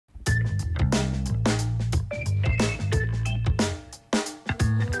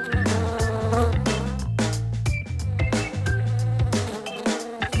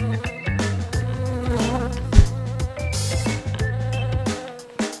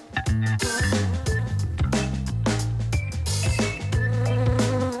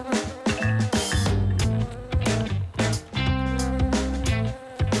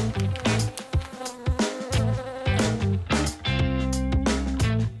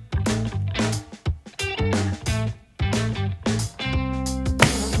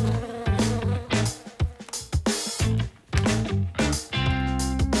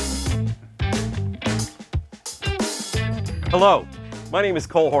Hello, my name is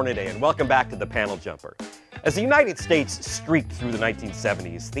Cole Hornaday, and welcome back to The Panel Jumper. As the United States streaked through the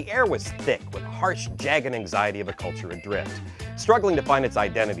 1970s, the air was thick with harsh, jagged anxiety of a culture adrift, struggling to find its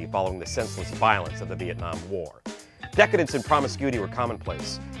identity following the senseless violence of the Vietnam War. Decadence and promiscuity were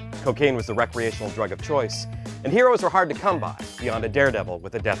commonplace. Cocaine was the recreational drug of choice, and heroes were hard to come by, beyond a daredevil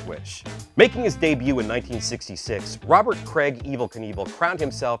with a death wish. Making his debut in 1966, Robert Craig Evel Knievel crowned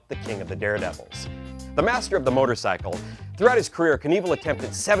himself the king of the daredevils. The master of the motorcycle, throughout his career, Knievel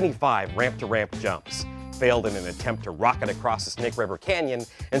attempted 75 ramp-to-ramp jumps, failed in an attempt to rocket across the Snake River Canyon,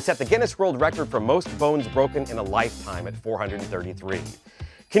 and set the Guinness World Record for most bones broken in a lifetime at 433.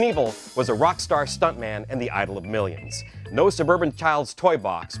 Knievel was a rock star stuntman and the idol of millions. No suburban child's toy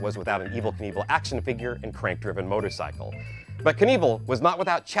box was without an Evel Knievel action figure and crank-driven motorcycle. But Knievel was not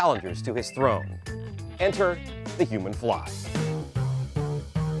without challengers to his throne. Enter the human fly.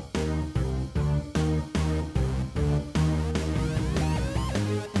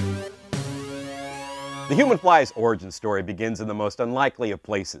 The human fly's origin story begins in the most unlikely of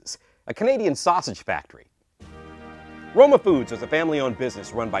places, a Canadian sausage factory. Roma Foods was a family-owned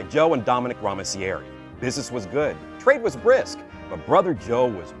business run by Joe and Dominic Ramasieri. Business was good, trade was brisk, but brother Joe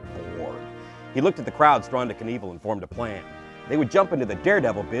was bored. He looked at the crowds drawn to Knievel and formed a plan. They would jump into the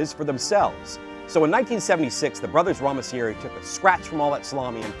daredevil biz for themselves. So in 1976, the brothers Ramasieri took a scratch from all that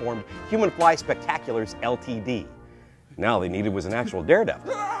salami and formed Human Fly Spectaculars Ltd. Now all they needed was an actual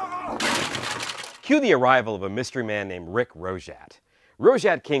daredevil. Cue the arrival of a mystery man named Rick Rojat.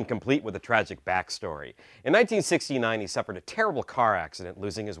 Rojat came complete with a tragic backstory. In 1969, he suffered a terrible car accident,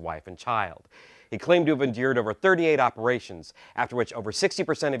 losing his wife and child. He claimed to have endured over 38 operations, after which over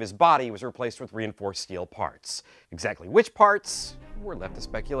 60% of his body was replaced with reinforced steel parts. Exactly which parts were left to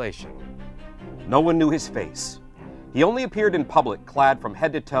speculation. No one knew his face. He only appeared in public clad from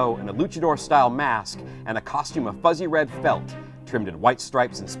head to toe in a luchador-style mask and a costume of fuzzy red felt, trimmed in white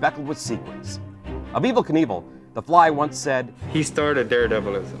stripes and speckled with sequins. Of Evel Knievel, the Fly once said, "He started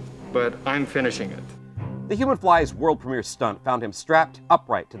daredevilism, but I'm finishing it." The Human Fly's world premiere stunt found him strapped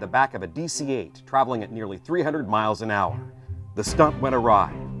upright to the back of a DC-8, traveling at nearly 300 miles an hour. The stunt went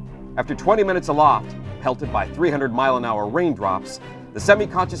awry. After 20 minutes aloft, pelted by 300-mile-an-hour raindrops, the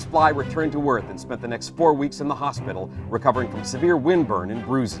semi-conscious Fly returned to Earth and spent the next 4 weeks in the hospital, recovering from severe windburn and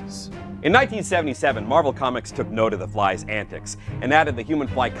bruises. In 1977, Marvel Comics took note of the Fly's antics and added the Human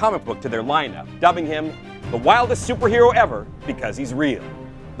Fly comic book to their lineup, dubbing him the wildest superhero ever because he's real.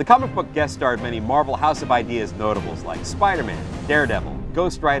 The comic book guest starred many Marvel House of Ideas notables like Spider-Man, Daredevil,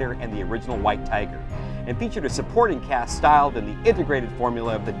 Ghost Rider, and the original White Tiger, and featured a supporting cast styled in the integrated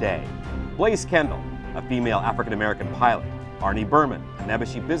formula of the day. Blaze Kendall, a female African-American pilot, Arnie Berman, a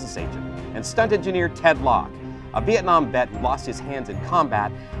Nebuchadnezzar business agent, and stunt engineer Ted Locke, a Vietnam vet who lost his hands in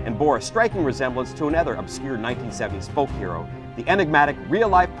combat and bore a striking resemblance to another obscure 1970s folk hero, the enigmatic,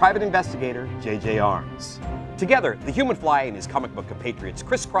 real-life private investigator, J.J. Arnes. Together, the Human Fly and his comic book compatriots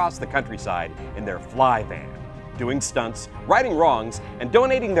crisscross the countryside in their Fly van, doing stunts, righting wrongs, and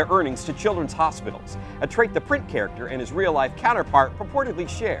donating their earnings to children's hospitals, a trait the print character and his real-life counterpart purportedly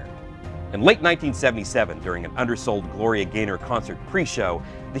shared. In late 1977, during an undersold Gloria Gaynor concert pre-show,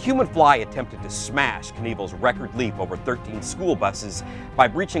 the Human Fly attempted to smash Knievel's record leap over 13 school buses by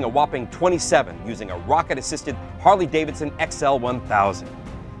breaching a whopping 27 using a rocket-assisted Harley-Davidson XL 1000.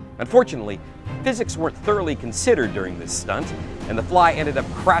 Unfortunately, physics weren't thoroughly considered during this stunt, and the Fly ended up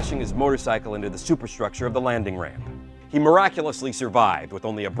crashing his motorcycle into the superstructure of the landing ramp. He miraculously survived with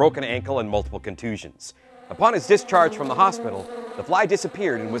only a broken ankle and multiple contusions. Upon his discharge from the hospital, the Fly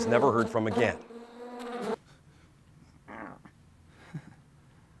disappeared and was never heard from again.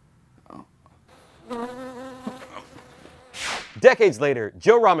 Decades later,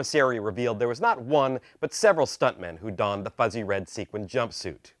 Joe Ramasieri revealed there was not one, but several stuntmen who donned the fuzzy red sequin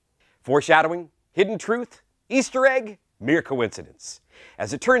jumpsuit. Foreshadowing? Hidden truth? Easter egg? Mere coincidence.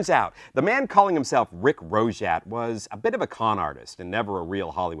 As it turns out, the man calling himself Rick Rojat was a bit of a con artist and never a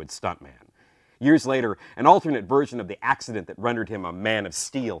real Hollywood stuntman. Years later, an alternate version of the accident that rendered him a man of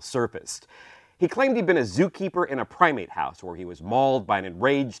steel surfaced. He claimed he'd been a zookeeper in a primate house where he was mauled by an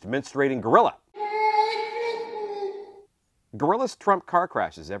enraged, menstruating gorilla. Gorillas trump car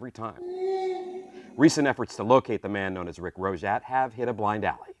crashes every time. Recent efforts to locate the man known as Rick Rojat have hit a blind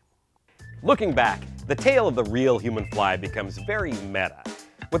alley. Looking back, the tale of the real Human Fly becomes very meta.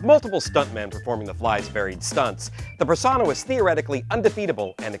 With multiple stuntmen performing the Fly's varied stunts, the persona was theoretically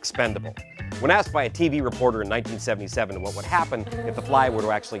undefeatable and expendable. When asked by a TV reporter in 1977 what would happen if the Fly were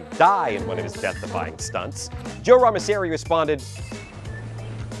to actually die in one of his death-defying stunts, Joe Ramasieri responded,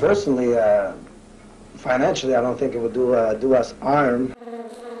 "Personally, financially, I don't think it would do us harm."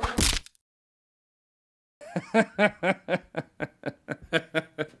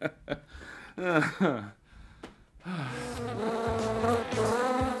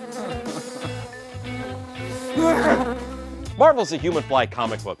 Marvel's The Human Fly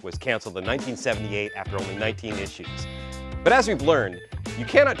comic book was canceled in 1978 after only 19 issues. But as we've learned, you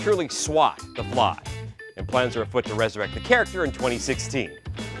cannot truly swat the Fly, and plans are afoot to resurrect the character in 2016.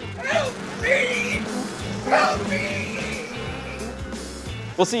 Help me! Help me!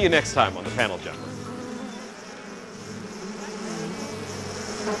 We'll see you next time on The Panel Jumper.